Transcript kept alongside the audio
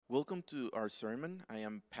Welcome to our sermon. I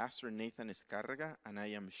am Pastor Nathan Escarraga, and I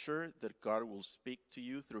am sure that God will speak to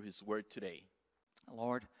you through His Word today.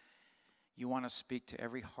 Lord, you want to speak to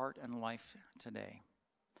every heart and life today.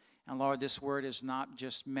 And Lord, this word is not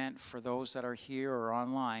just meant for those that are here or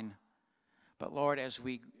online, but Lord, as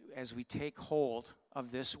we take hold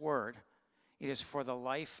of this word, it is for the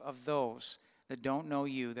life of those that don't know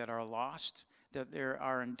you, that are lost, that they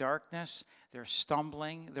are in darkness, they're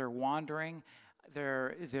stumbling, they're wandering,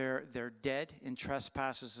 they're dead in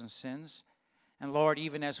trespasses and sins. And Lord,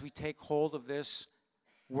 even as we take hold of this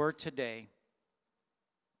word today,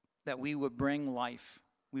 that we would bring life,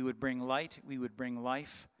 we would bring light, we would bring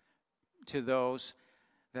life to those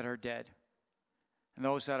that are dead and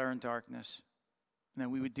those that are in darkness. And that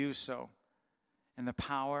we would do so in the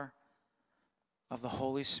power of the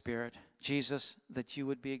Holy Spirit. Jesus, that you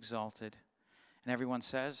would be exalted. And everyone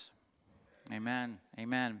says, amen,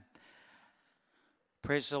 amen.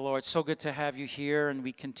 Praise the Lord. So good to have you here, and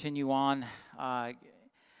we continue on. I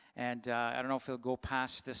don't know if it'll go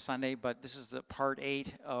past this Sunday, but this is the part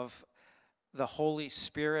 8 of the Holy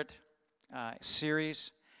Spirit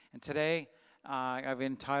series. And today I've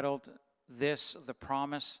entitled this, The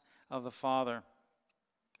Promise of the Father.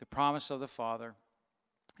 The Promise of the Father.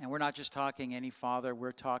 And we're not just talking any father,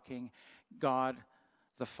 we're talking God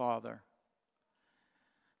the Father.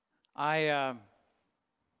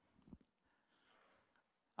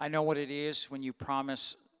 I know what it is when you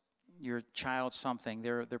promise your child something.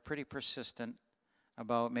 They're pretty persistent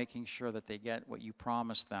about making sure that they get what you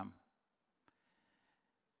promised them.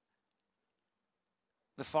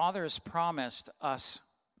 The Father has promised us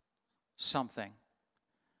something,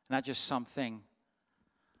 not just something,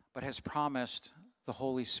 but has promised the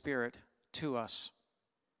Holy Spirit to us.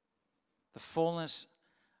 The fullness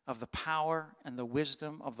of the power and the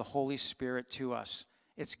wisdom of the Holy Spirit to us.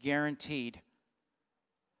 It's guaranteed.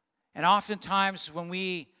 And oftentimes when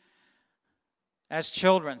we, as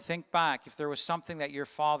children, think back, if there was something that your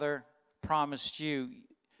father promised you,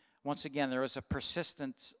 once again, there was a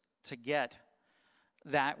persistence to get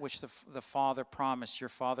that which the Father promised, your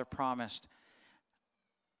Father promised.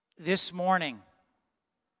 This morning,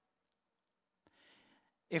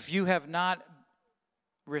 if you have not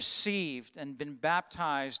received and been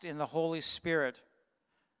baptized in the Holy Spirit,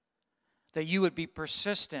 that you would be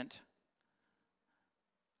persistent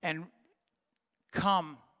and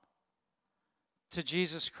come to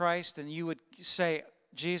Jesus Christ, and you would say,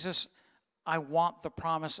 Jesus, I want the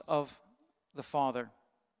promise of the Father.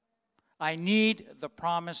 I need the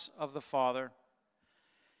promise of the Father.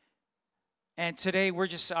 And today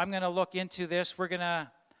I'm going to look into this. We're going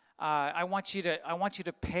to I want you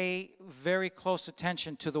to pay very close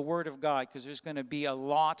attention to the Word of God, because there's going to be a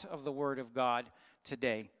lot of the Word of God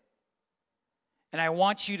today. And I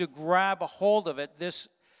want you to grab a hold of it.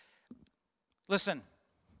 Listen.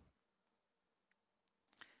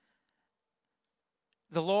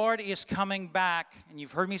 The Lord is coming back, and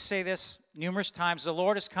you've heard me say this numerous times. The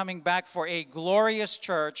Lord is coming back for a glorious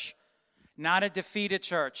church, not a defeated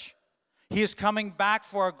church. He is coming back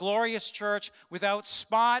for a glorious church without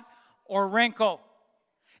spot or wrinkle.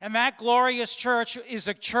 And that glorious church is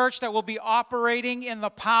a church that will be operating in the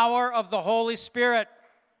power of the Holy Spirit.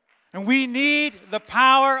 And we need the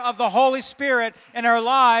power of the Holy Spirit in our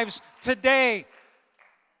lives today.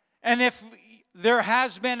 And if there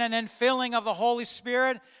has been an infilling of the Holy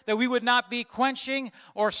Spirit, that we would not be quenching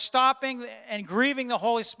or stopping and grieving the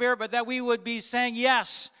Holy Spirit, but that we would be saying,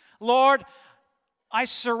 yes, Lord, I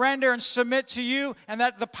surrender and submit to you, and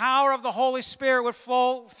that the power of the Holy Spirit would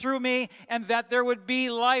flow through me, and that there would be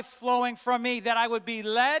life flowing from me, that I would be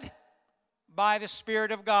led by the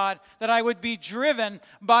Spirit of God, that I would be driven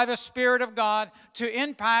by the Spirit of God to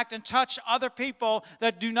impact and touch other people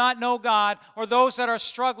that do not know God, or those that are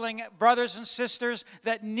struggling, brothers and sisters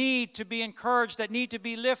that need to be encouraged, that need to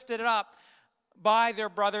be lifted up by their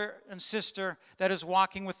brother and sister that is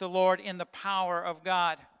walking with the Lord in the power of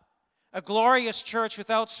God. A glorious church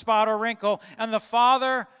without spot or wrinkle. And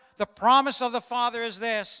the promise of the Father is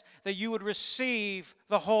this, that you would receive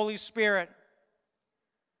the Holy Spirit.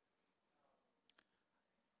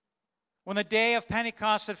 When the day of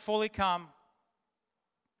Pentecost had fully come,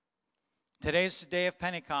 today's the day of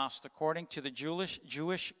Pentecost, according to the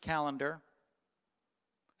Jewish calendar,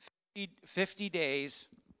 50 days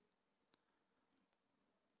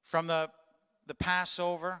from the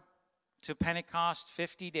Passover to Pentecost,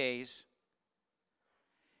 50 days.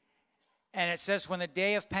 And it says when the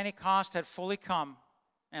day of Pentecost had fully come,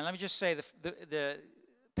 and let me just say the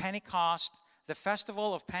Pentecost, the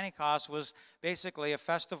festival of Pentecost was basically a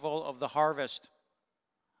festival of the harvest,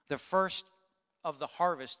 the first of the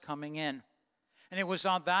harvest coming in. And it was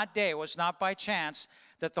on that day, it was not by chance,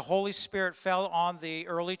 that the Holy Spirit fell on the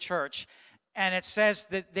early church. And it says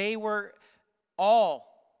that they were all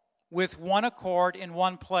with one accord in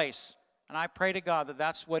one place. And I pray to God that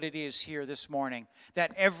that's what it is here this morning.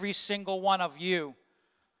 That every single one of you,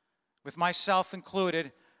 with myself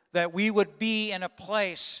included, that we would be in a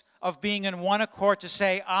place of being in one accord to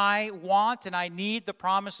say, I want and I need the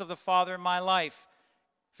promise of the Father in my life.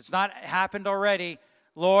 If it's not happened already,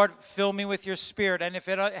 Lord, fill me with your Spirit. And if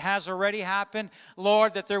it has already happened,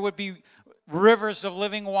 Lord, that there would be rivers of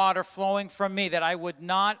living water flowing from me, that I would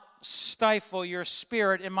not stifle your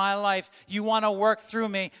Spirit in my life. You want to work through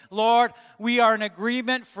me. Lord, we are in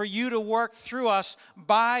agreement for you to work through us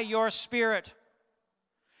by your Spirit.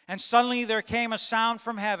 And suddenly there came a sound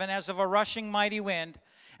from heaven as of a rushing mighty wind,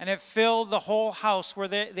 and it filled the whole house where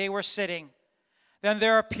they were sitting. Then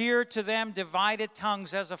there appeared to them divided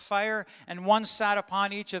tongues as of fire, and one sat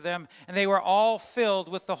upon each of them. And they were all filled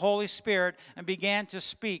with the Holy Spirit and began to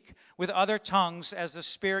speak with other tongues as the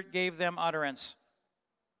Spirit gave them utterance.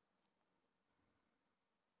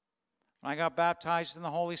 When I got baptized in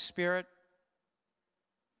the Holy Spirit,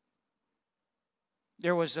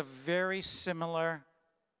 there was a very similar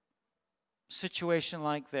situation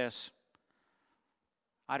like this.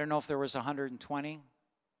 I don't know if there was 120.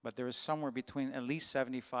 But there was somewhere between at least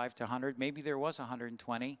 75 to 100. Maybe there was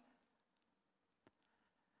 120.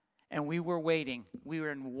 And we were waiting. We were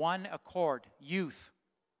in one accord. Youth.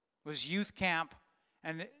 It was youth camp.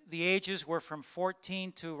 And the ages were from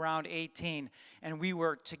 14 to around 18. And we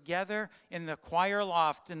were together in the choir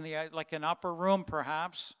loft, in the like an upper room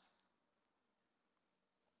perhaps.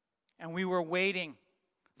 And we were waiting.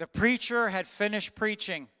 The preacher had finished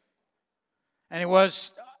preaching. And it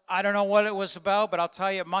was, I don't know what it was about, but I'll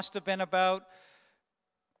tell you, it must have been about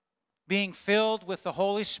being filled with the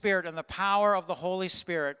Holy Spirit and the power of the Holy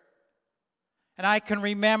Spirit. And I can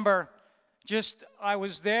remember I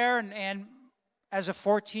was there and as a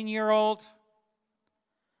 14-year-old,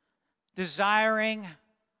 desiring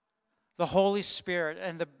the Holy Spirit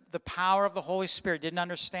and the power of the Holy Spirit. Didn't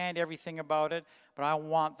understand everything about it, but I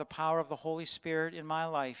want the power of the Holy Spirit in my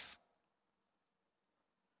life.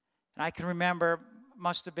 And I can remember,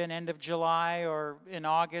 must have been end of July or in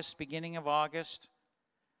August, beginning of August,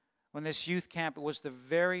 when this youth camp, it was the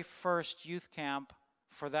very first youth camp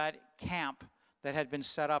for that camp that had been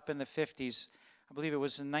set up in the 50s. I believe it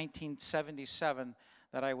was in 1977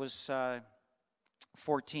 that I was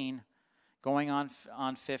 14, going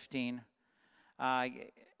on 15.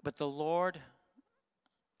 But the Lord,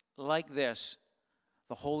 like this,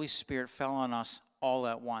 the Holy Spirit fell on us all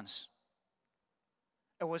at once.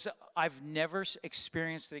 I've never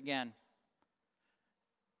experienced it again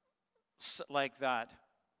like that.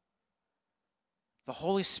 The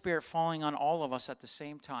Holy Spirit falling on all of us at the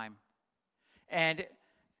same time. And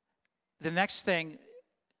the next thing,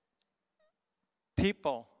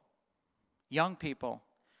 young people,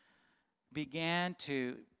 began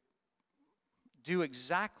to do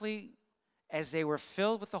exactly as they were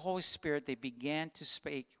filled with the Holy Spirit. They began to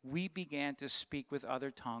speak. We began to speak with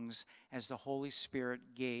other tongues as the Holy Spirit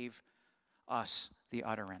gave us the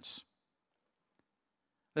utterance.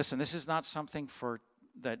 Listen, this is not something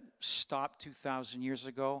that stopped 2,000 years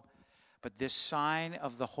ago, but this sign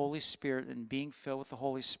of the Holy Spirit and being filled with the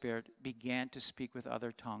Holy Spirit began to speak with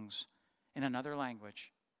other tongues in another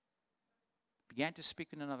language. Began to speak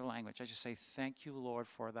in another language. I just say, thank you, Lord,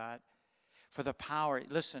 for that, for the power.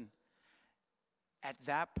 Listen, at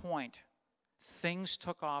that point, things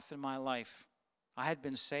took off in my life. I had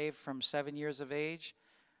been saved from 7 years of age,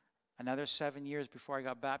 another 7 years before I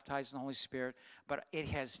got baptized in the Holy Spirit, but it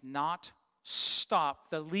has not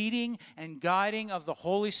stopped. The leading and guiding of the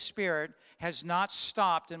Holy Spirit has not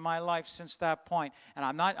stopped in my life since that point. And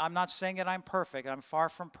I'm not saying that I'm perfect. I'm far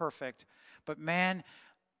from perfect. But man,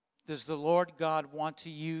 does the Lord God want to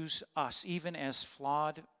use us even as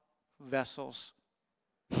flawed vessels.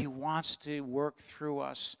 He wants to work through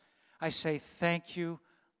us. I say, thank you,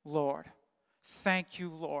 Lord. Thank you,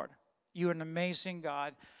 Lord. You're an amazing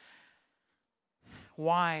God.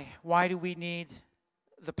 Why? Why do we need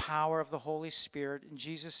the power of the Holy Spirit? And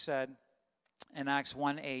Jesus said in Acts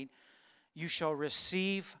 1:8, you shall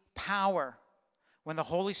receive power when the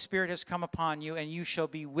Holy Spirit has come upon you, and you shall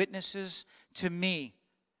be witnesses to me.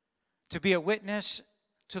 To be a witness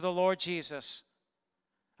to the Lord Jesus.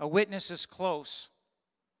 A witness is close.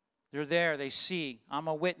 They're there, they see. I'm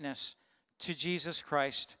a witness to Jesus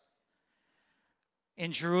Christ.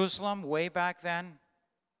 In Jerusalem, way back then,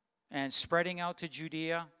 and spreading out to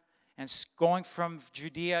Judea, and going from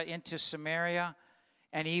Judea into Samaria,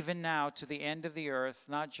 and even now to the end of the earth,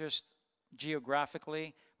 not just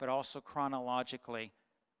geographically, but also chronologically.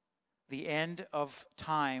 The end of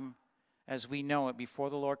time as we know it before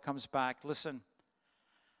the Lord comes back. Listen,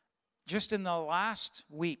 just in the last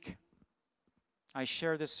week, I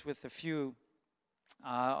share this with a few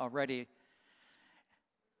already.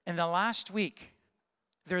 In the last week,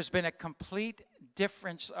 there's been a complete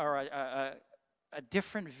difference, or a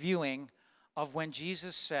different viewing of when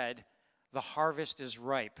Jesus said, the harvest is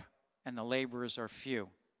ripe and the laborers are few.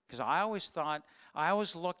 Because I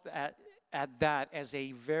always looked at that as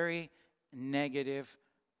a very negative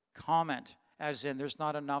comment, as in there's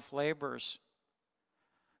not enough laborers.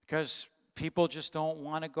 Because people just don't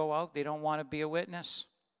want to go out. They don't want to be a witness.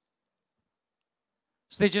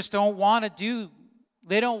 So they just don't want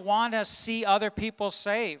to see other people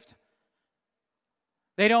saved.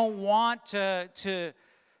 They don't want to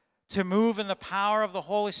move in the power of the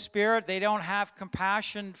Holy Spirit. They don't have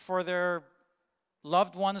compassion for their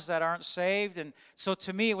loved ones that aren't saved. And so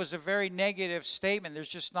to me, it was a very negative statement. There's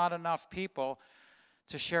just not enough people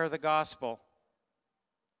to share the gospel.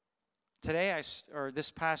 Today,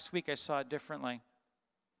 this past week, I saw it differently.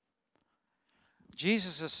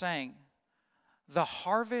 Jesus is saying, the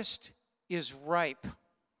harvest is ripe.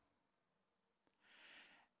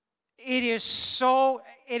 It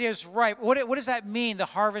is ripe. What does that mean, the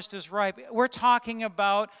harvest is ripe? We're talking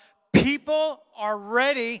about people are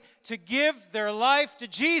ready to give their life to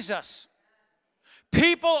Jesus.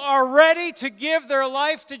 People are ready to give their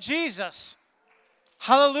life to Jesus.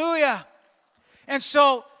 Hallelujah. And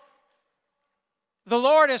so, the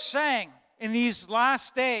Lord is saying in these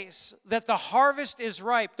last days that the harvest is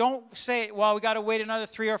ripe. Don't say, well, we got to wait another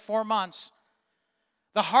 3 or 4 months.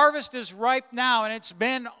 The harvest is ripe now, and it's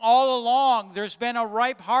been all along. There's been a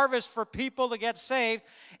ripe harvest for people to get saved,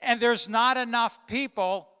 and there's not enough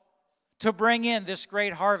people to bring in this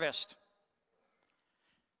great harvest.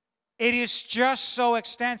 It is just so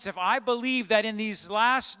extensive. I believe that in these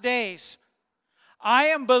last days, I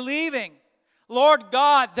am believing, Lord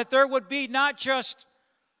God, that there would be not just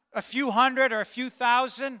a few hundred or a few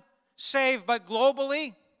thousand saved, but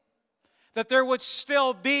globally, that there would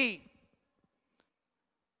still be,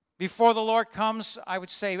 before the Lord comes, I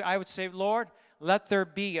would say, Lord, let there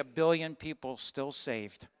be 1 billion people still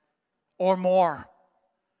saved or more.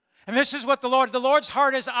 And this is what the Lord's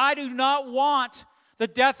heart is. I do not want the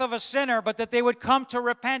death of a sinner, but that they would come to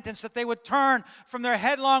repentance, that they would turn from their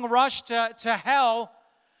headlong rush to hell,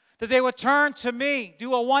 that they would turn to me,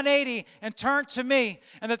 do a 180 and turn to me,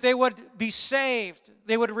 and that they would be saved.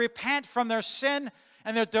 They would repent from their sin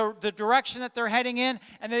and the direction that they're heading in,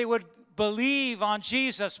 and they would believe on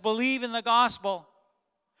Jesus, believe in the gospel.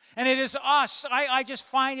 And it is us. I just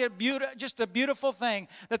find it just a beautiful thing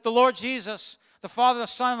that the Lord Jesus, the Father, the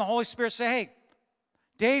Son, and the Holy Spirit say, hey,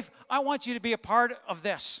 Dave, I want you to be a part of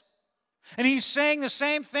this. And he's saying the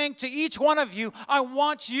same thing to each one of you. I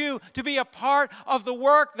want you to be a part of the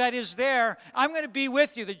work that is there. I'm going to be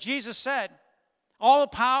with you, that Jesus said. All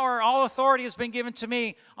power, all authority has been given to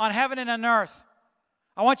me on heaven and on earth.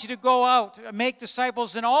 I want you to go out and make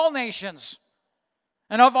disciples in all nations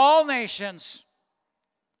and of all nations,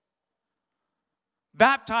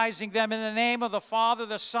 baptizing them in the name of the Father,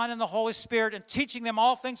 the Son, and the Holy Spirit, and teaching them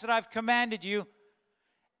all things that I've commanded you.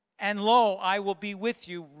 And lo, I will be with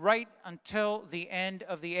you right until the end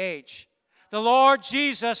of the age. The Lord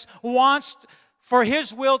Jesus wants for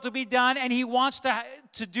His will to be done, and He wants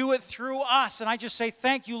to do it through us. And I just say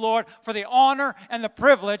thank you, Lord, for the honor and the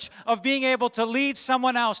privilege of being able to lead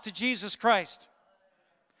someone else to Jesus Christ.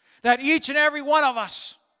 That each and every one of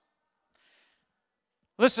us,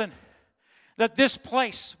 listen, that this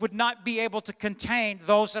place would not be able to contain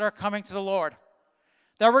those that are coming to the Lord.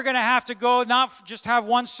 That we're going to have to go, not just have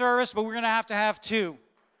one service, but we're going to have 2.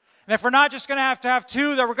 And if we're not just going to have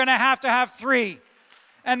 2, then we're going to have 3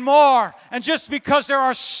 and more. And just because there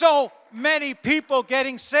are so many people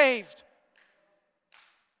getting saved,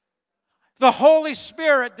 the Holy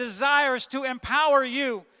Spirit desires to empower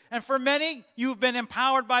you. And for many, you've been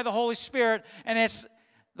empowered by the Holy Spirit, and it's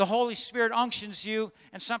the Holy Spirit unctions you,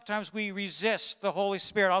 and sometimes we resist the Holy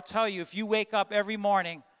Spirit. I'll tell you, if you wake up every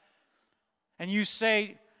morning and you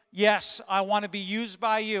say, yes, I want to be used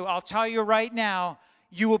by you, I'll tell you right now,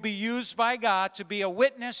 you will be used by God to be a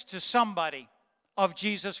witness to somebody of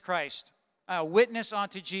Jesus Christ, a witness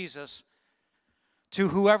unto Jesus, to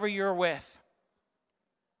whoever you're with.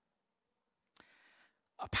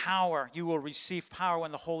 A power, you will receive power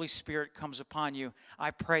when the Holy Spirit comes upon you.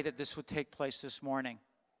 I pray that this would take place this morning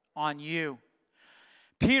on you.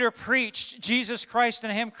 Peter preached Jesus Christ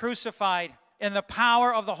and Him crucified in the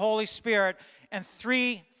power of the Holy Spirit, and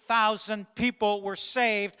 3,000 people were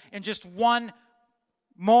saved in just one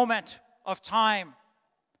moment of time.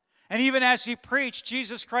 And even as he preached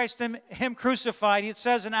Jesus Christ and him crucified, it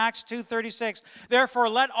says in Acts 2:36, therefore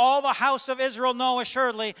let all the house of Israel know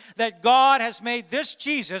assuredly that God has made this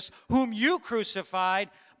Jesus, whom you crucified,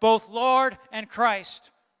 both Lord and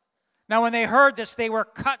Christ. Now when they heard this, they were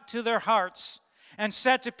cut to their hearts and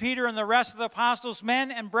said to Peter and the rest of the apostles, men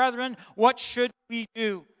and brethren, what should we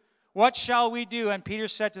do? What shall we do? And Peter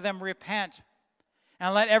said to them, repent.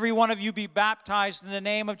 And let every one of you be baptized in the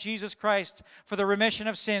name of Jesus Christ for the remission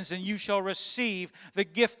of sins, and you shall receive the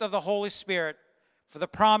gift of the Holy Spirit. For the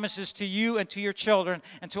promise is to you and to your children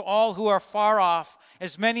and to all who are far off,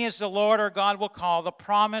 as many as the Lord our God will call. The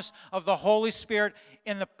promise of the Holy Spirit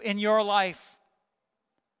in your life.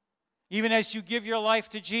 Even as you give your life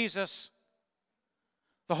to Jesus,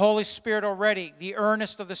 the Holy Spirit already, the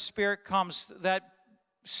earnest of the Spirit comes, that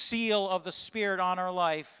seal of the Spirit on our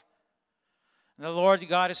life. And the Lord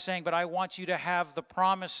God is saying, but I want you to have the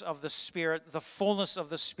promise of the Spirit, the fullness of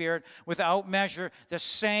the Spirit, without measure, the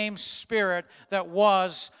same Spirit that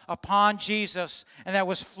was upon Jesus and that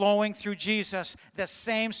was flowing through Jesus, the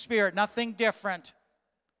same Spirit, nothing different.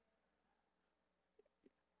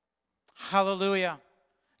 Hallelujah.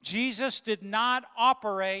 Jesus did not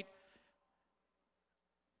operate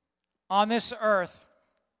on this earth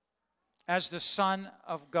as the Son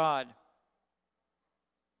of God.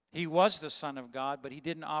 He was the Son of God, but he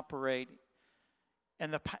didn't operate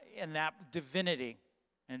in that divinity.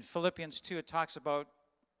 In Philippians 2, it talks about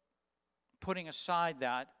putting aside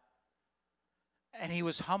that. And he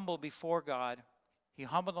was humble before God. He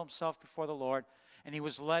humbled himself before the Lord, and he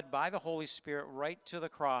was led by the Holy Spirit right to the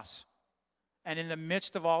cross. And in the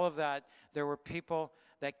midst of all of that, there were people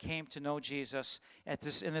that came to know Jesus.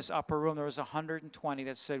 In this upper room, there was 120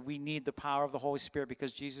 that said, we need the power of the Holy Spirit,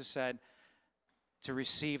 because Jesus said, to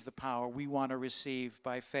receive the power we want to receive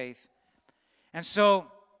by faith. And so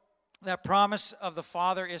that promise of the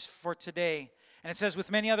Father is for today. And it says,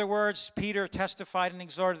 with many other words, Peter testified and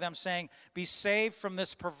exhorted them, saying, be saved from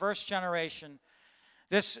this perverse generation.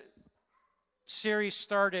 This series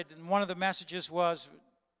started, and one of the messages was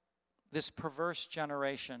this perverse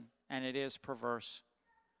generation, and it is perverse.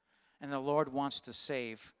 And the Lord wants to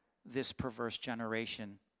save this perverse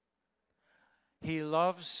generation. He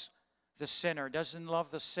loves the sinner, doesn't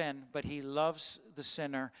love the sin, but he loves the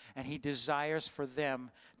sinner, and he desires for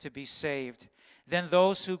them to be saved. Then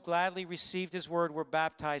those who gladly received his word were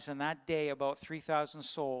baptized, and that day about 3,000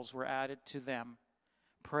 souls were added to them.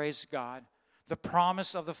 Praise God. The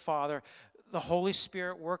promise of the Father, the Holy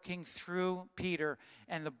Spirit working through Peter,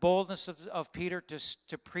 and the boldness of Peter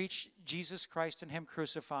to preach Jesus Christ and him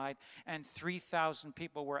crucified, and 3,000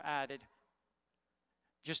 people were added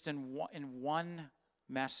just in one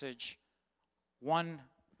message, one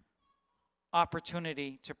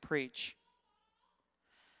opportunity to preach.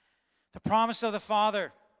 The promise of the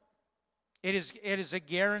Father, it is a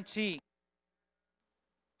guarantee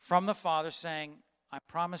from the Father saying, I'm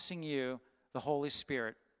promising you the Holy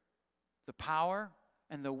Spirit, the power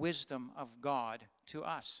and the wisdom of God to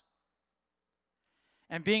us.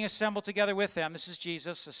 And being assembled together with them, this is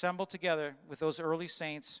Jesus, assembled together with those early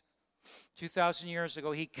saints 2,000 years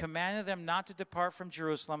ago, he commanded them not to depart from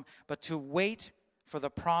Jerusalem, but to wait for the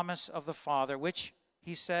promise of the Father, which,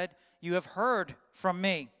 he said, you have heard from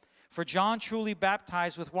me. For John truly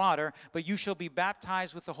baptized with water, but you shall be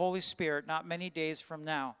baptized with the Holy Spirit not many days from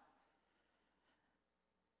now.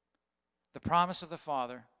 The promise of the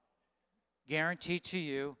Father, guaranteed to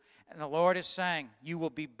you, and the Lord is saying, you will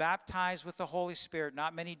be baptized with the Holy Spirit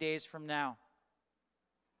not many days from now.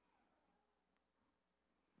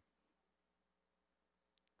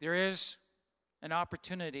 There is an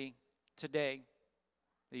opportunity today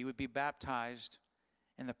that you would be baptized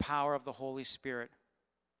in the power of the Holy Spirit.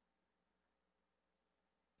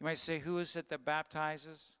 You might say, who is it that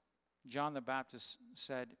baptizes? John the Baptist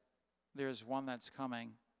said, there's one that's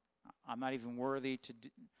coming. I'm not even worthy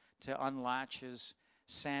to unlatch his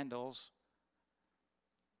sandals.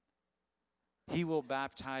 He will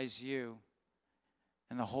baptize you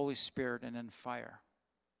in the Holy Spirit and in fire.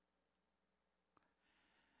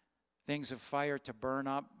 Things of fire to burn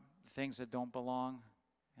up, things that don't belong,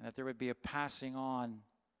 and that there would be a passing on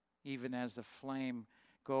even as the flame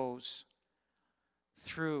goes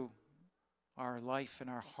through our life and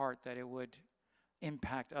our heart, that it would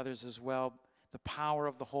impact others as well. The power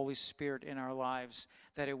of the Holy Spirit in our lives,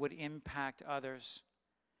 that it would impact others.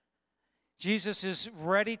 Jesus is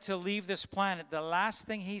ready to leave this planet. The last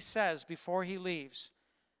thing he says before he leaves,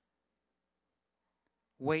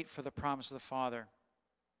 wait for the promise of the Father.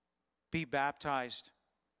 Be baptized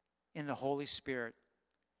in the Holy Spirit.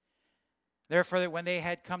 Therefore, when they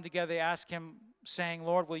had come together, they asked him, saying,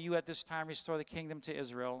 Lord, will you at this time restore the kingdom to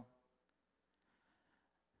Israel?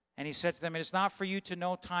 And he said to them, it is not for you to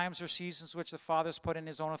know times or seasons which the Father has put in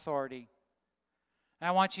his own authority. And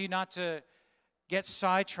I want you not to get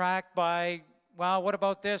sidetracked by, well, what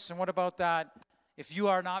about this and what about that? If you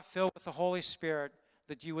are not filled with the Holy Spirit,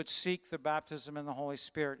 that you would seek the baptism in the Holy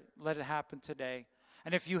Spirit. Let it happen today.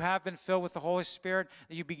 And if you have been filled with the Holy Spirit,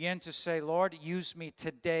 that you begin to say, Lord, use me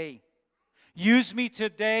today. Use me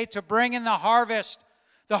today to bring in the harvest.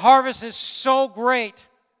 The harvest is so great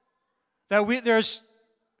that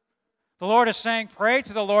the Lord is saying, pray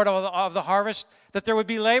to the Lord of the harvest that there would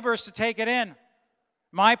be laborers to take it in.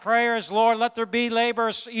 My prayer is, Lord, let there be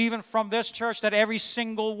laborers even from this church, that every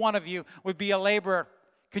single one of you would be a laborer.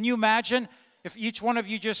 Can you imagine if each one of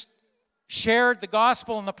you just shared the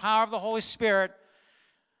gospel and the power of the Holy Spirit?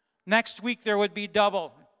 Next week there would be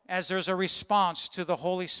double, as there's a response to the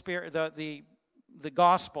Holy Spirit, the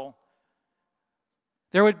gospel.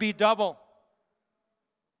 There would be double.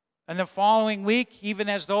 And the following week, even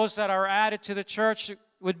as those that are added to the church,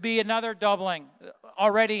 would be another doubling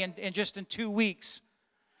already in just in 2 weeks.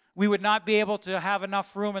 We would not be able to have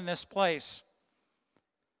enough room in this place.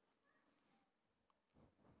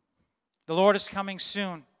 The Lord is coming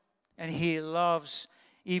soon, and He loves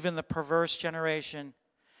even the perverse generation.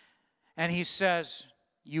 And He says,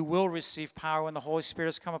 you will receive power when the Holy Spirit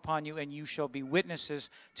has come upon you, and you shall be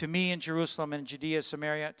witnesses to me in Jerusalem and Judea,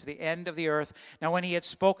 Samaria, to the end of the earth. Now when He had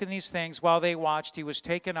spoken these things, while they watched, He was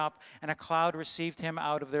taken up, and a cloud received Him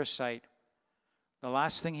out of their sight. The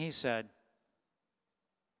last thing He said,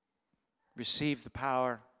 receive the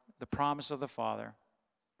power, the promise of the Father.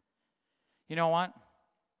 You know what?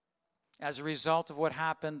 As a result of what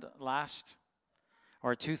happened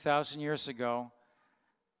 2,000 years ago,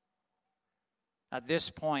 at this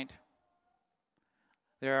point,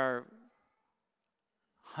 there are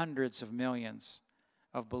hundreds of millions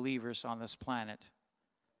of believers on this planet.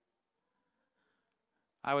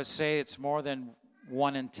 I would say it's more than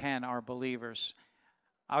 1 in 10 are believers.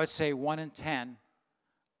 I would say 1 in 10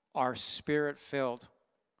 are Spirit-filled.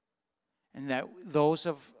 And that those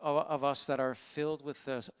of us that are filled with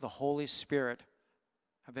the Holy Spirit,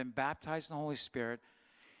 have been baptized in the Holy Spirit,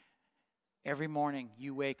 every morning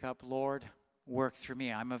you wake up, Lord, work through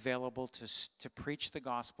me. I'm available to preach the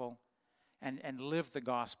gospel and live the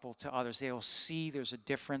gospel to others. They will see there's a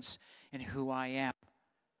difference in who I am.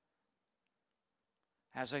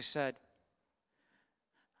 As I said,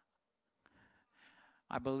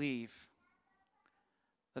 I believe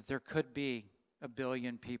that there could be 1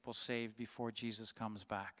 billion people saved before Jesus comes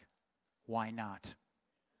back. Why not?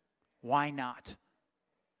 Why not?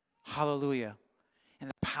 Hallelujah. In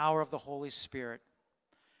the power of the Holy Spirit.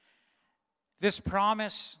 This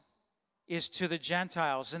promise is to the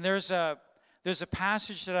Gentiles. And there's a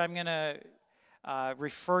passage that I'm going to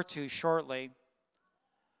refer to shortly.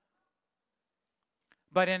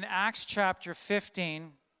 But in Acts chapter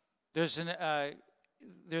 15, there's an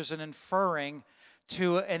inferring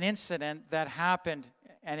to an incident that happened,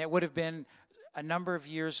 and it would have been a number of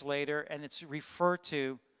years later, and it's referred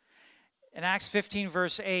to. In Acts 15,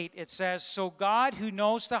 verse 8, it says, so God, who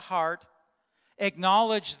knows the heart,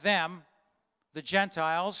 acknowledged them, the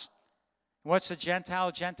Gentiles. What's a Gentile?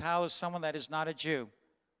 A Gentile is someone that is not a Jew.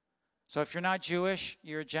 So if you're not Jewish,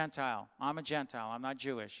 you're a Gentile. I'm a Gentile. I'm not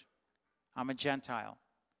Jewish. I'm a Gentile.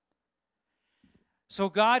 So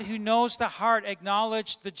God, who knows the heart,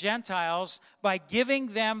 acknowledged the Gentiles by giving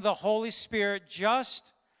them the Holy Spirit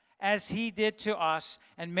just as He did to us,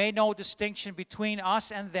 and made no distinction between us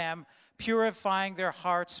and them, purifying their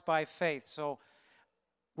hearts by faith. So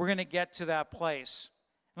we're going to get to that place.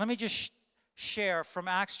 Let me just share from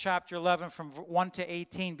Acts chapter 11 from 1 to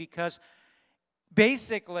 18, because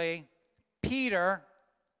basically Peter,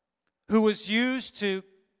 who was used to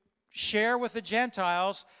share with the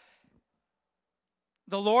Gentiles,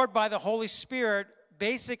 the Lord by the Holy Spirit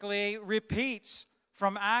basically repeats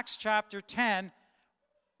from Acts chapter 10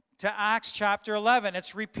 to Acts chapter 11.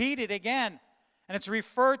 It's repeated again, and it's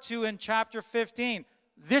referred to in chapter 15.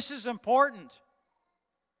 This is important.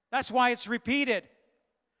 That's why it's repeated.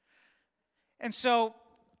 And so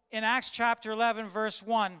in Acts chapter 11, verse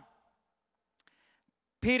 1,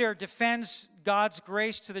 Peter defends God's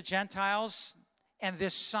grace to the Gentiles and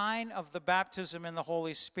this sign of the baptism in the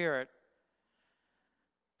Holy Spirit.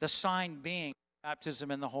 The sign being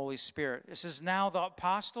baptism in the Holy Spirit. It says, now the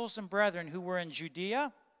apostles and brethren who were in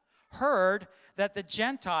Judea heard that the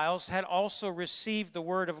Gentiles had also received the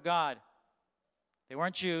word of God. They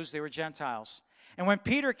weren't Jews, they were Gentiles. And when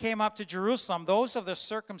Peter came up to Jerusalem, those of the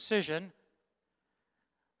circumcision,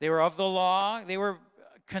 they were of the law, they were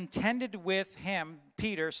contended with him,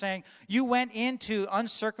 Peter, saying, you went into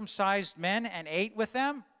uncircumcised men and ate with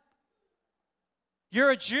them?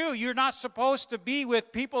 You're a Jew. You're not supposed to be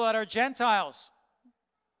with people that are Gentiles.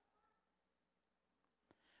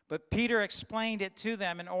 But Peter explained it to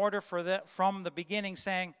them in order from the beginning,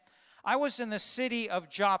 saying, I was in the city of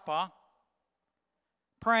Joppa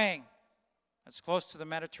praying. That's close to the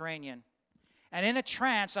Mediterranean. And in a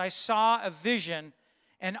trance I saw a vision,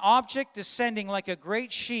 an object descending like a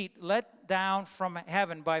great sheet let down from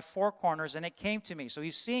heaven by four corners, and it came to me. So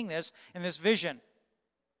he's seeing this in this vision.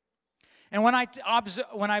 And when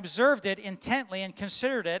I observed it intently and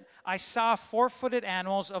considered it, I saw four-footed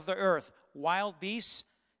animals of the earth, wild beasts,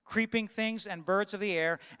 creeping things, and birds of the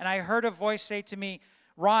air. And I heard a voice say to me,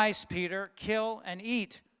 Rise, Peter, kill and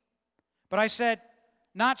eat. But I said,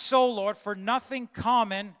 Not so, Lord, for nothing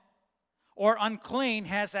common or unclean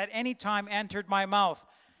has at any time entered my mouth.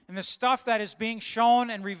 And the stuff that is being shown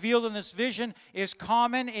and revealed in this vision is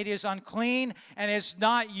common, it is unclean, and it's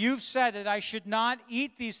not, you've said that I should not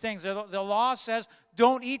eat these things. The law says,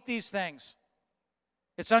 don't eat these things.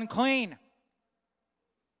 It's unclean.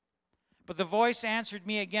 But the voice answered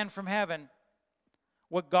me again from heaven,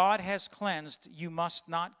 What God has cleansed, you must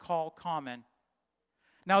not call common.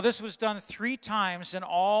 Now this was done 3 times, and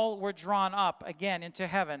all were drawn up again into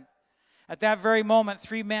heaven. At that very moment,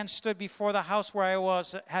 3 men stood before the house where I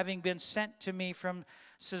was, having been sent to me from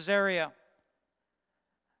Caesarea.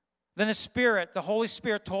 Then the Holy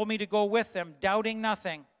Spirit told me to go with them, doubting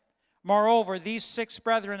nothing. Moreover, these 6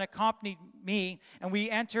 brethren accompanied me, and we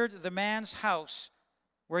entered the man's house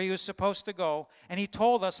where he was supposed to go. And he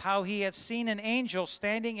told us how he had seen an angel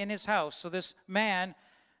standing in his house. So this man,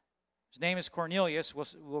 his name is Cornelius,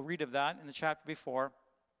 we'll read of that in the chapter before,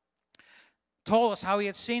 told us how he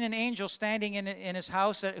had seen an angel standing in his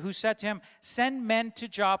house who said to him, Send men to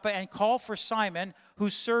Joppa and call for Simon,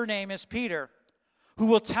 whose surname is Peter, who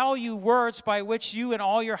will tell you words by which you and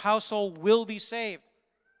all your household will be saved.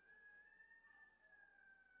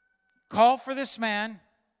 Call for this man.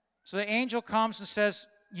 So the angel comes and says,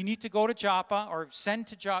 you need to go to Joppa, or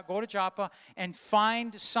go to Joppa and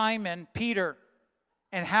find Simon, Peter,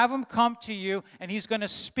 and have him come to you, and he's going to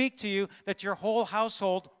speak to you that your whole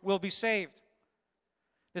household will be saved.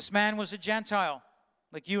 This man was a Gentile,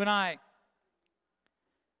 like you and I.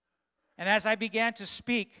 And as I began to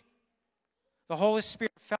speak, the Holy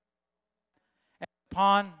Spirit fell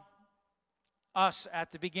upon us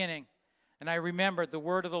at the beginning. And I remembered the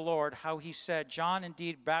word of the Lord, how he said, John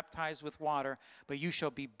indeed baptized with water, but you shall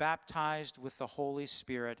be baptized with the Holy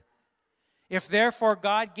Spirit. If therefore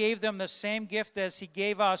God gave them the same gift as he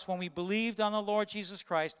gave us when we believed on the Lord Jesus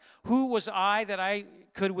Christ, who was I that I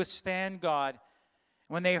could withstand God?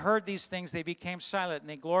 When they heard these things, they became silent, and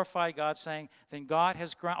they glorified God, saying, Then God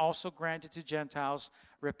has also granted to Gentiles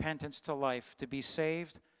repentance to life, to be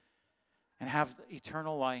saved and have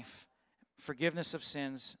eternal life, forgiveness of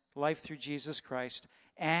sins, life through Jesus Christ,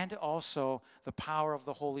 and also the power of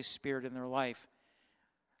the Holy Spirit in their life.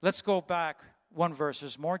 Let's go back one verse.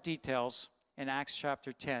 There's more details in Acts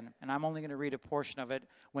chapter 10, and I'm only going to read a portion of it.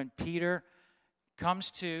 When Peter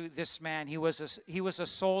comes to this man, he was a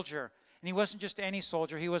soldier, and he wasn't just any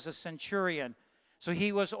soldier, he was a centurion. So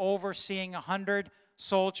he was overseeing 100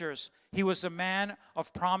 soldiers. He was a man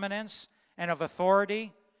of prominence and of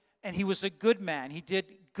authority, and he was a good man. He did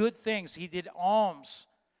good things. He did alms,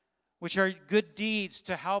 which are good deeds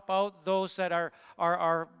to help out those that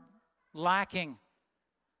are lacking.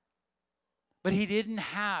 But he didn't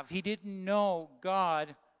know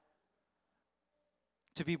God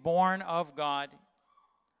to be born of God.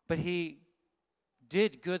 But he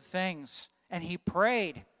did good things, and he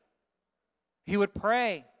prayed. He would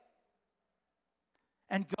pray.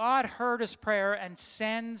 And God heard his prayer and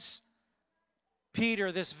sends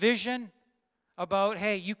Peter this vision about,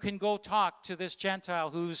 hey, you can go talk to this Gentile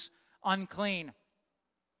who's unclean.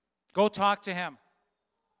 Go talk to him.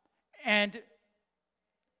 And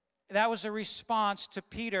that was a response to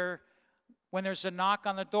Peter when there's a knock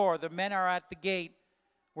on the door. The men are at the gate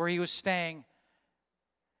where he was staying,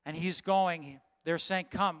 and he's going. They're saying,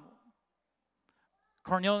 come.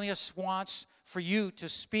 Cornelius wants for you to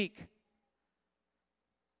speak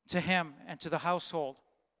to him and to the household.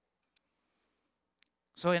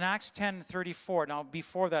 So in Acts 10:34, now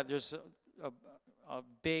before that, there's a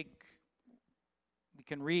big, you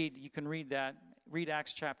can read that. Read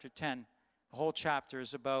Acts chapter 10. The whole chapter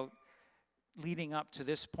is about leading up to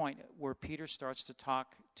this point where Peter starts to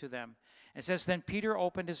talk to them. It says, Then Peter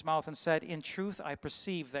opened his mouth and said, In truth, I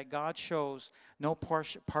perceive that God shows no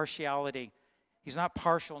partiality. He's not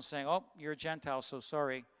partial in saying, oh, you're a Gentile, so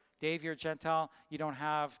sorry. Dave, you're a Gentile, you don't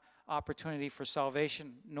have opportunity for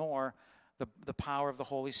salvation, nor the power of the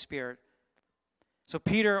Holy Spirit. So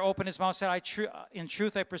Peter opened his mouth and said, in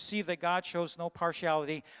truth I perceive that God shows no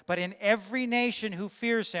partiality, but in every nation who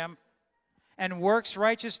fears him and works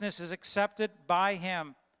righteousness is accepted by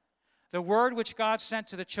him. The word which God sent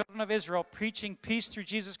to the children of Israel, preaching peace through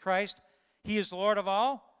Jesus Christ, he is Lord of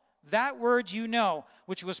all. That word you know,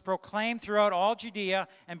 which was proclaimed throughout all Judea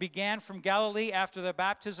and began from Galilee after the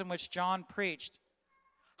baptism which John preached.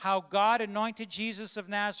 How God anointed Jesus of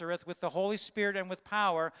Nazareth with the Holy Spirit and with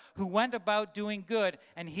power, who went about doing good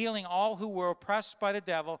and healing all who were oppressed by the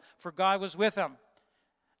devil, for God was with him.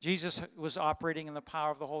 Jesus was operating in the power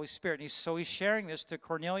of the Holy Spirit. And so he's sharing this to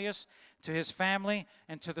Cornelius, to his family,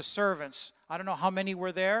 and to the servants. I don't know how many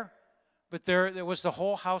were there, but there was the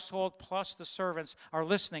whole household plus the servants are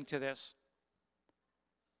listening to this.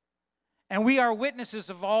 And we are witnesses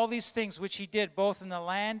of all these things which he did, both in the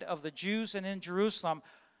land of the Jews and in Jerusalem.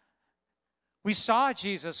 We saw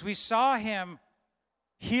Jesus. We saw him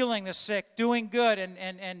healing the sick, doing good,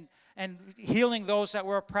 and healing those that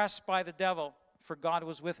were oppressed by the devil, for God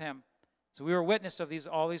was with him. So we were witness of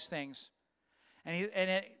all these things. And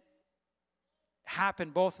it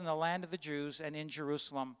happened both in the land of the Jews and in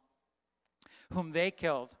Jerusalem, whom they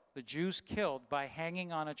killed, the Jews killed by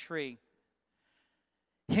hanging on a tree.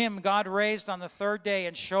 Him God raised on the third day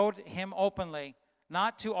and showed him openly,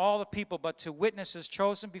 not to all the people, but to witnesses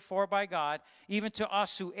chosen before by God, even to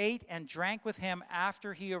us who ate and drank with him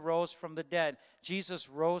after he arose from the dead. Jesus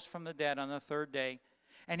rose from the dead on the third day.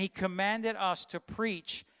 And he commanded us to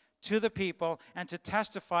preach to the people and to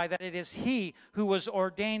testify that it is he who was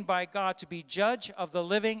ordained by God to be judge of the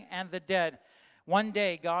living and the dead. One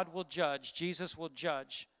day God will judge, Jesus will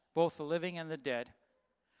judge both the living and the dead.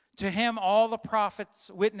 To him all the prophets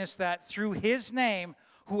witness that through his name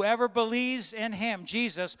whoever believes in him,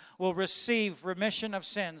 Jesus, will receive remission of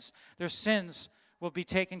sins. Their sins will be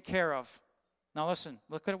taken care of. Now listen,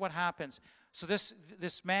 look at what happens. So this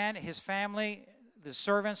man, his family, the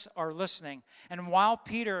servants are listening. And while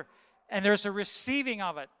Peter, and there's a receiving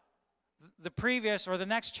of it. The previous or the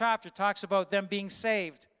next chapter talks about them being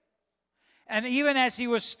saved. And even as he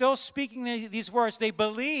was still speaking these words, they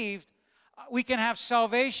believed we can have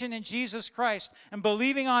salvation in Jesus Christ and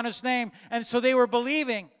believing on his name. And so they were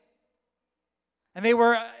believing. And they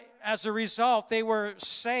were, as a result, they were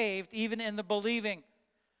saved even in the believing.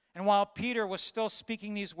 And while Peter was still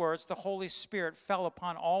speaking these words, the Holy Spirit fell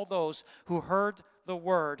upon all those who heard the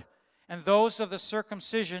word. And those of the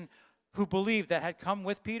circumcision who believed, that had come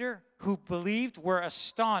with Peter, who believed, were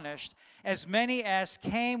astonished, as many as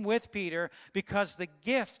came with Peter, because the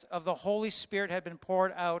gift of the Holy Spirit had been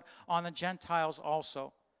poured out on the Gentiles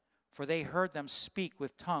also. For they heard them speak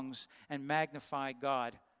with tongues and magnify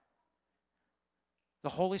God. The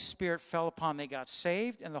Holy Spirit fell upon them. They got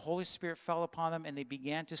saved, and the Holy Spirit fell upon them, and they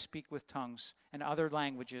began to speak with tongues and other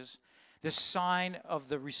languages. This sign of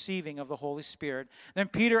the receiving of the Holy Spirit. Then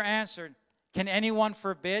Peter answered, can anyone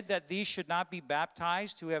forbid that these should not be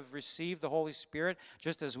baptized who have received the Holy Spirit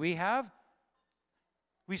just as we have?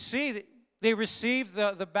 We see that they received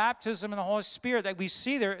the baptism in the Holy Spirit. That we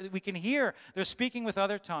see there, we can hear they're speaking with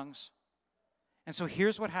other tongues. And so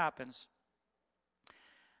here's what happens.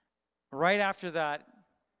 Right after that,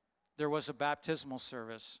 there was a baptismal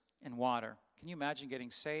service in water. Can you imagine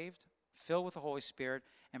getting saved, filled with the Holy Spirit,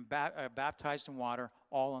 and baptized in water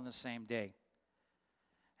all on the same day?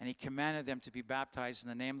 And he commanded them to be baptized in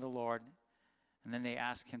the name of the Lord. And then they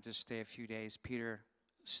asked him to stay a few days. Peter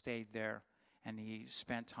stayed there, and he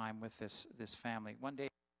spent time with this family. One day,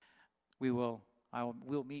 we'll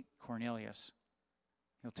meet Cornelius.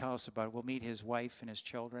 He'll tell us about it. We'll meet his wife and his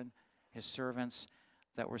children, his servants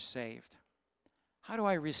that were saved. How do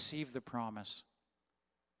I receive the promise?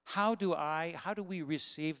 How do we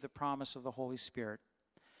receive the promise of the Holy Spirit?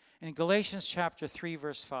 In Galatians chapter 3,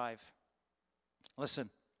 verse 5, listen.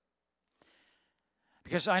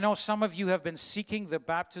 Because I know some of you have been seeking the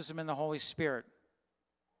baptism in the Holy Spirit.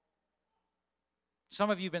 Some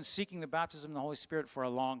of you have been seeking the baptism in the Holy Spirit for a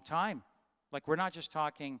long time. Like, we're not just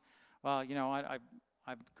talking, well, you know,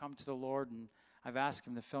 I've come to the Lord and I've asked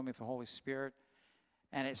him to fill me with the Holy Spirit.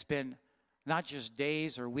 And it's been not just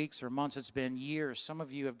days or weeks or months, it's been years. Some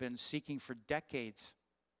of you have been seeking for decades.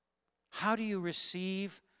 How do you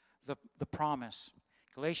receive the promise?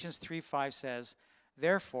 Galatians 3:5 says,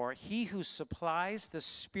 therefore, he who supplies the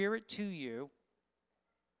Spirit to you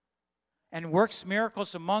and works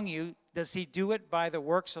miracles among you, does he do it by the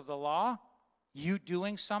works of the law? You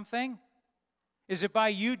doing something? Is it by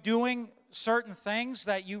you doing certain things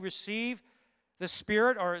that you receive the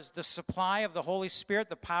Spirit, or is the supply of the Holy Spirit,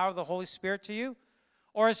 the power of the Holy Spirit to you?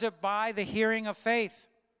 Or is it by the hearing of faith?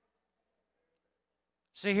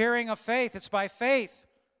 It's the hearing of faith. It's by faith.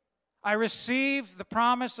 I receive the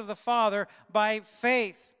promise of the Father by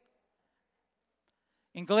faith.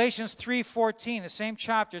 In Galatians 3:14, the same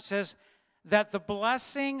chapter, it says that the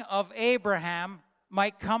blessing of Abraham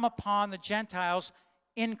might come upon the Gentiles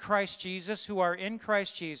in Christ Jesus, who are in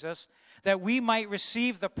Christ Jesus, that we might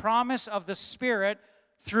receive the promise of the Spirit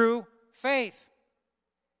through faith.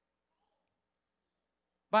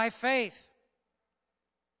 By faith.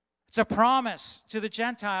 It's a promise to the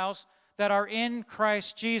Gentiles that are in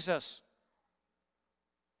Christ Jesus.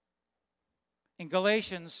 In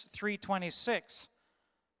Galatians 3:26,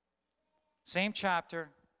 same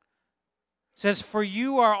chapter, it says, "For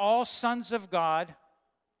you are all sons of God."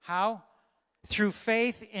 How? Through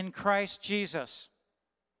faith in Christ Jesus.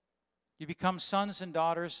 You become sons and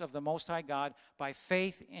daughters of the Most High God by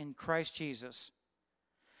faith in Christ Jesus.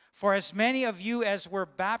 "For as many of you as were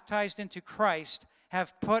baptized into Christ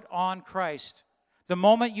have put on Christ." The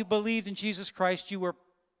moment you believed in Jesus Christ, you were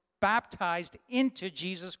baptized into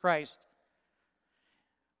Jesus Christ.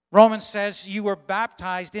 Romans says you were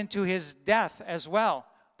baptized into his death as well.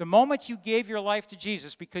 The moment you gave your life to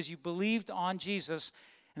Jesus because you believed on Jesus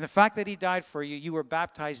and the fact that he died for you, you were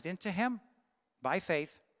baptized into him by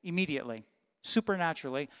faith immediately,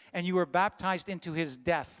 supernaturally, and you were baptized into his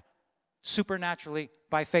death supernaturally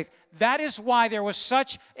by faith. That is why there was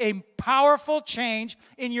such a powerful change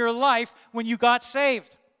in your life when you got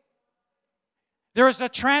saved. There was a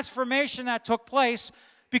transformation that took place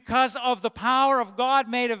because of the power of God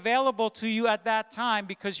made available to you at that time,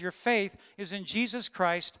 because your faith is in Jesus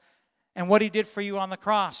Christ and what he did for you on the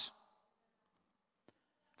cross.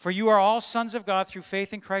 "For you are all sons of God through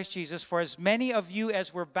faith in Christ Jesus. For as many of you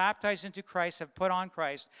as were baptized into Christ have put on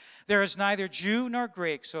Christ. There is neither Jew nor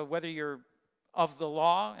Greek," so whether you're of the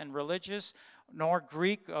law and religious, nor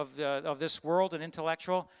Greek of this world and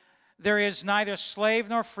intellectual, "there is neither slave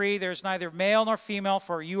nor free, there is neither male nor female,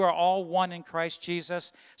 for you are all one in Christ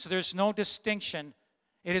Jesus." So there's no distinction.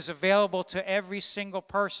 It is available to every single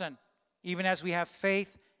person, even as we have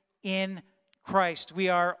faith in Christ. We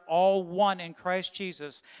are all one in Christ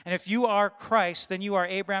Jesus. And if you are Christ, then you are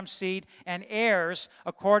Abraham's seed and heirs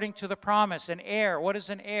according to the promise. An heir, what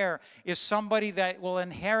is an heir? Is somebody that will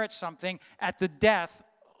inherit something at the death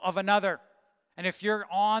of another. And if you're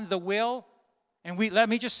on the will, and let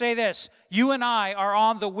me just say this, you and I are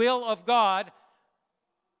on the will of God.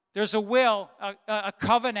 There's a will, a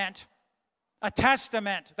covenant, a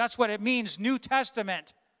testament. That's what it means, New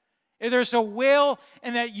Testament. There's a will,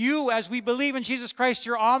 and that you, as we believe in Jesus Christ,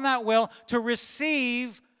 you're on that will to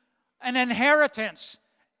receive an inheritance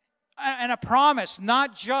and a promise,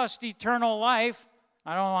 not just eternal life.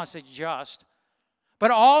 I don't want to say just, but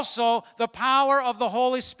also the power of the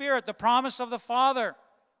Holy Spirit, the promise of the Father.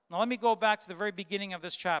 Now let me go back to the very beginning of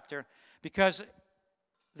this chapter, because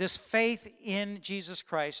this faith in Jesus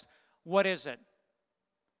Christ, what is it?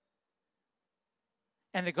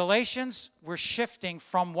 And the Galatians were shifting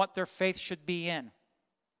from what their faith should be in.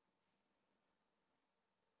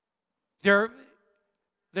 The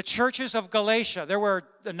churches of Galatia, there were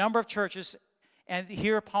a number of churches, and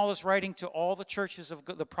here Paul is writing to all the churches of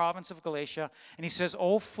the province of Galatia, and he says,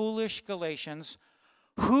 "O foolish Galatians,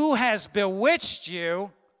 who has bewitched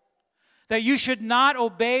you that you should not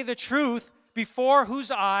obey the truth, before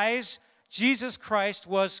whose eyes Jesus Christ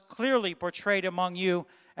was clearly portrayed among you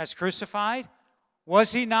as crucified?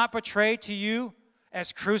 Was he not portrayed to you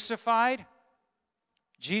as crucified?"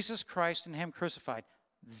 Jesus Christ and him crucified.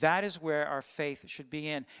 That is where our faith should be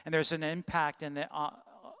in. And there's an impact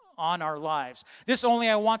on our lives. This only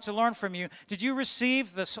I want to learn from you. Did you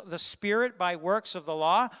receive the Spirit by works of the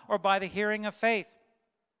law or by the hearing of faith?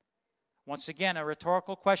 Once again, a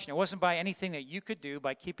rhetorical question. It wasn't by anything that you could do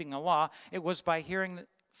by keeping the law. It was by hearing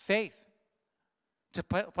faith. To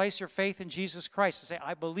place your faith in Jesus Christ. To say,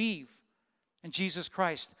 I believe in Jesus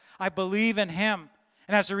Christ. I believe in him.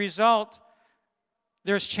 And as a result,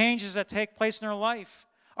 there's changes that take place in our life.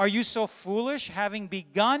 Are you so foolish, having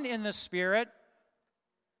begun in the Spirit?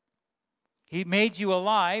 He made you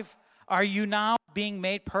alive. Are you now being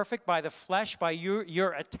made perfect by the flesh, by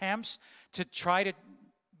your attempts to try to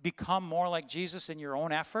become more like Jesus in your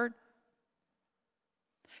own effort?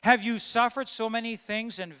 Have you suffered so many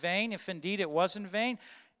things in vain, if indeed it was in vain?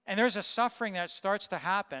 And there's a suffering that starts to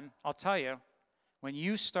happen, I'll tell you, when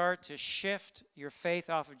you start to shift your faith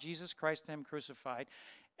off of Jesus Christ and him crucified,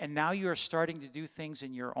 and now you are starting to do things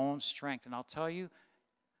in your own strength. And I'll tell you,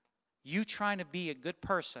 you trying to be a good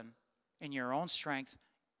person in your own strength,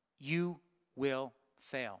 you will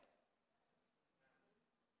fail.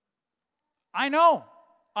 I know.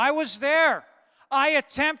 I was there. I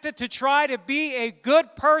attempted to try to be a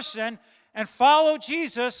good person and follow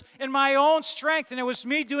Jesus in my own strength. And it was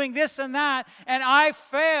me doing this and that, and I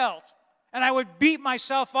failed. And I would beat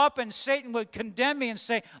myself up, and Satan would condemn me and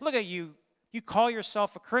say, look at you. You call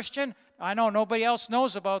yourself a Christian? I know nobody else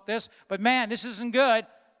knows about this, but man, this isn't good.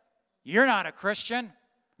 You're not a Christian.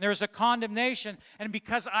 There's a condemnation. And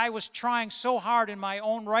because I was trying so hard in my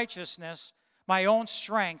own righteousness, my own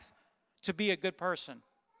strength, to be a good person,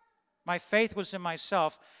 my faith was in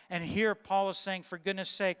myself. And here Paul is saying, for goodness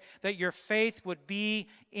sake, that your faith would be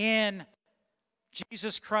in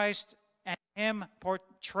Jesus Christ and Him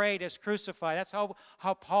portrayed as crucified. That's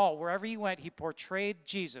how Paul, wherever he went, he portrayed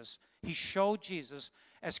Jesus. He showed Jesus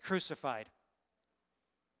as crucified.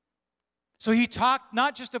 So he talked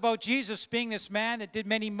not just about Jesus being this man that did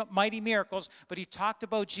many mighty miracles, but he talked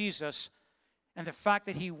about Jesus and the fact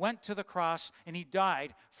that He went to the cross and He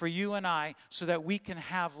died for you and I so that we can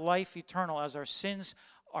have life eternal as our sins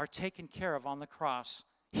are taken care of on the cross.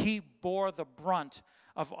 He bore the brunt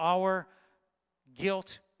of our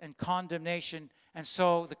guilt and condemnation, and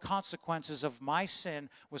so the consequences of my sin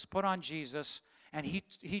was put on Jesus, and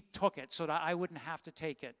he took it so that I wouldn't have to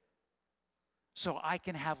take it. So I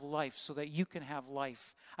can have life, so that you can have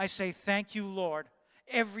life. I say thank you, Lord.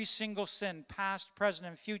 Every single sin, past, present,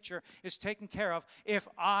 and future, is taken care of if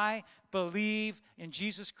I believe in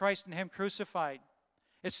Jesus Christ and Him crucified.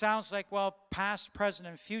 It sounds like, well, past, present,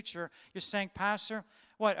 and future. You're saying, Pastor,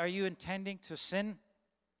 what, are you intending to sin?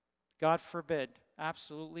 God forbid.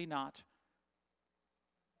 Absolutely not.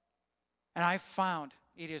 And I've found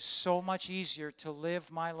it is so much easier to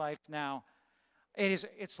live my life now.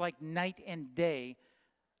 It's like night and day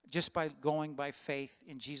just by going by faith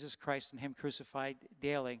in Jesus Christ and Him crucified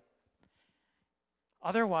daily.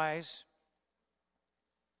 Otherwise,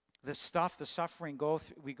 the suffering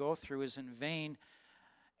we go through is in vain,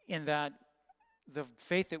 in that the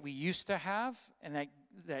faith that we used to have and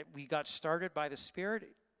that we got started by the Spirit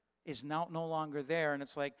is now no longer there. And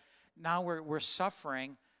it's like now we're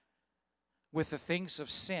suffering with the things of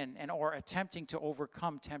sin or attempting to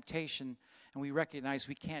overcome temptation, and we recognize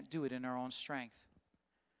we can't do it in our own strength.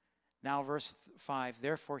 Now, verse 5,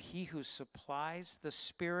 therefore He who supplies the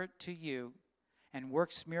Spirit to you and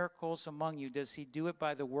works miracles among you, does He do it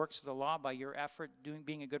by the works of the law, by your effort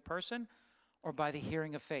being a good person, or by the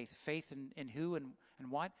hearing of faith? Faith in who and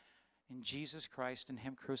what? In Jesus Christ and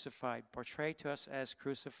Him crucified, portrayed to us as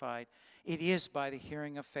crucified. It is by the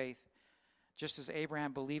hearing of faith. Just as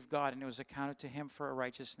Abraham believed God and it was accounted to him for a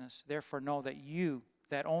righteousness. Therefore know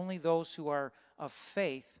that only those who are of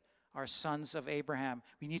faith are sons of Abraham.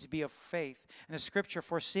 We need to be of faith. And the scripture,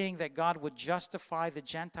 foreseeing that God would justify the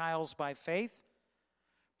Gentiles by faith,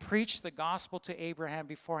 preached the gospel to Abraham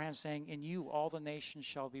beforehand, saying, in you all the nations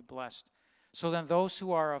shall be blessed. So then those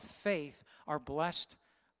who are of faith are blessed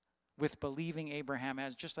with believing Abraham.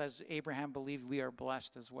 Just as Abraham believed, we are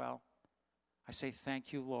blessed as well. I say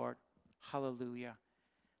thank you, Lord. Hallelujah.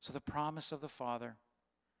 So the promise of the Father.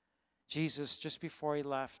 Jesus, just before He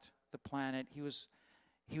left the planet, He was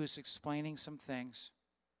explaining some things.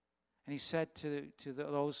 And He said to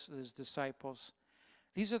those His disciples,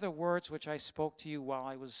 these are the words which I spoke to you while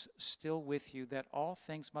I was still with you, that all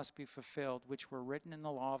things must be fulfilled, which were written in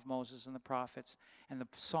the law of Moses and the prophets and the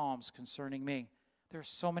Psalms concerning me. There are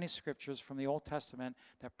so many scriptures from the Old Testament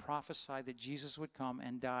that prophesied that Jesus would come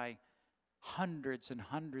and die. Hundreds and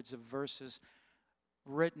hundreds of verses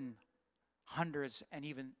written, hundreds and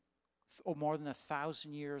even more than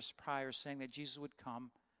 1,000 years prior, saying that Jesus would come.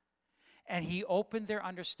 And He opened their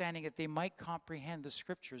understanding that they might comprehend the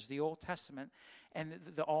scriptures, the Old Testament, and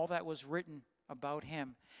all that was written about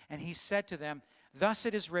Him. And He said to them, thus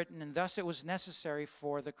it is written, and thus it was necessary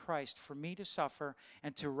for the Christ, for me to suffer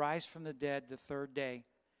and to rise from the dead the third day.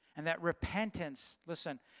 And that repentance,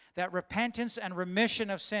 listen, that repentance and remission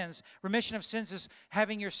of sins is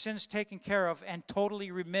having your sins taken care of and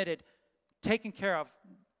totally remitted, taken care of.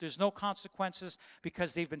 There's no consequences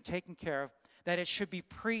because they've been taken care of. That it should be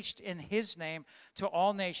preached in His name to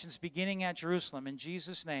all nations, beginning at Jerusalem, in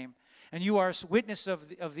Jesus' name. And you are a witness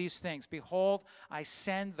of these things. Behold, I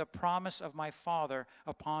send the promise of my Father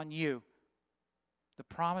upon you. The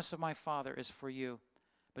promise of my Father is for you.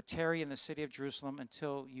 But tarry in the city of Jerusalem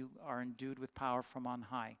until you are endued with power from on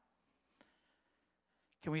high.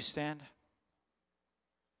 Can we stand?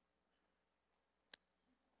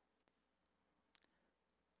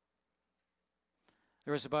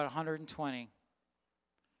 There was about 120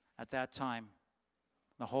 at that time.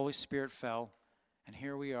 The Holy Spirit fell, and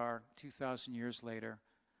here we are 2,000 years later.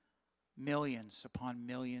 Millions upon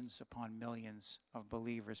millions upon millions of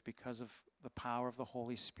believers because of the power of the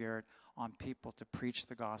Holy Spirit on people to preach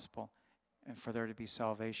the gospel and for there to be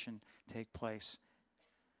salvation take place.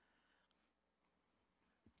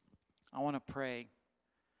 I want to pray.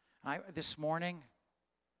 This morning,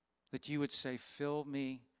 that you would say, fill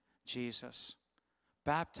me, Jesus.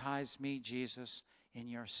 Baptize me, Jesus, in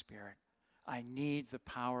your Spirit. I need the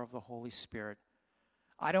power of the Holy Spirit.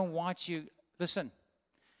 I don't want you, listen,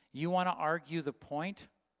 you want to argue the point?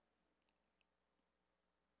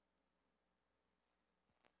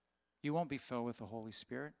 You won't be filled with the Holy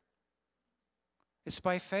Spirit. It's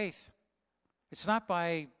by faith. It's not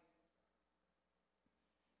by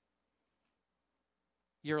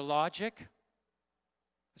your logic.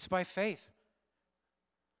 It's by faith.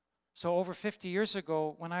 So over 50 years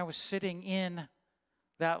ago, when I was sitting in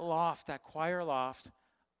that loft, that choir loft,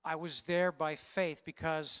 I was there by faith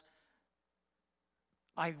because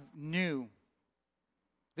I knew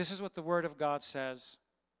this is what the Word of God says,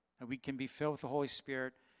 that we can be filled with the Holy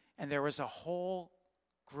Spirit. And there was a whole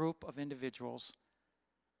group of individuals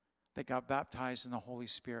that got baptized in the Holy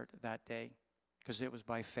Spirit that day because it was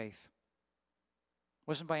by faith. It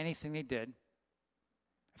wasn't by anything they did.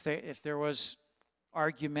 If there was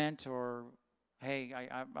argument or, hey,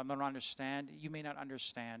 I don't understand, you may not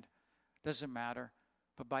understand. Doesn't matter.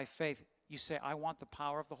 But by faith, you say, I want the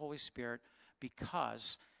power of the Holy Spirit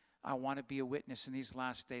because I want to be a witness in these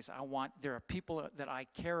last days. There are people that I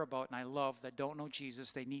care about and I love that don't know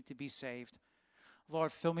Jesus. They need to be saved.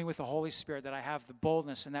 Lord, fill me with the Holy Spirit that I have the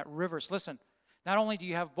boldness and that rivers. Listen, not only do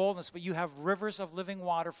you have boldness, but you have rivers of living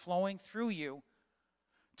water flowing through you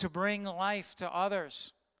to bring life to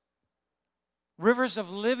others. Rivers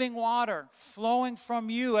of living water flowing from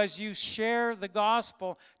you as you share the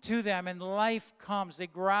gospel to them, and life comes. They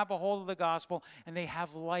grab a hold of the gospel and they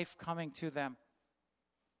have life coming to them.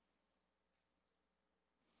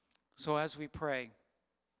 So as we pray,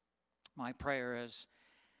 my prayer is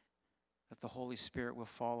that the Holy Spirit will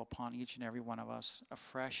fall upon each and every one of us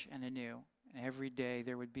afresh and anew. And every day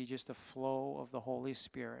there would be just a flow of the Holy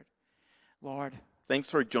Spirit. Lord, Thanks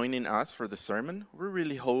for joining us for the sermon. We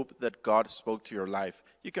really hope that God spoke to your life.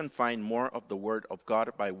 You can find more of the Word of God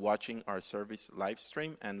by watching our service live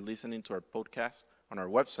stream and listening to our podcast on our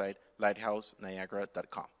website,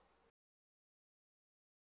 lighthouseniagara.com.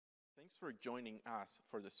 Thanks for joining us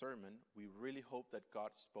for the sermon. We really hope that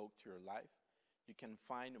God spoke to your life. You can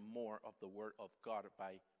find more of the Word of God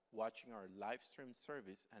by watching our live stream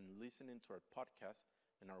service and listening to our podcast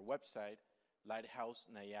on our website,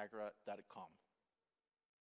 lighthouseniagara.com.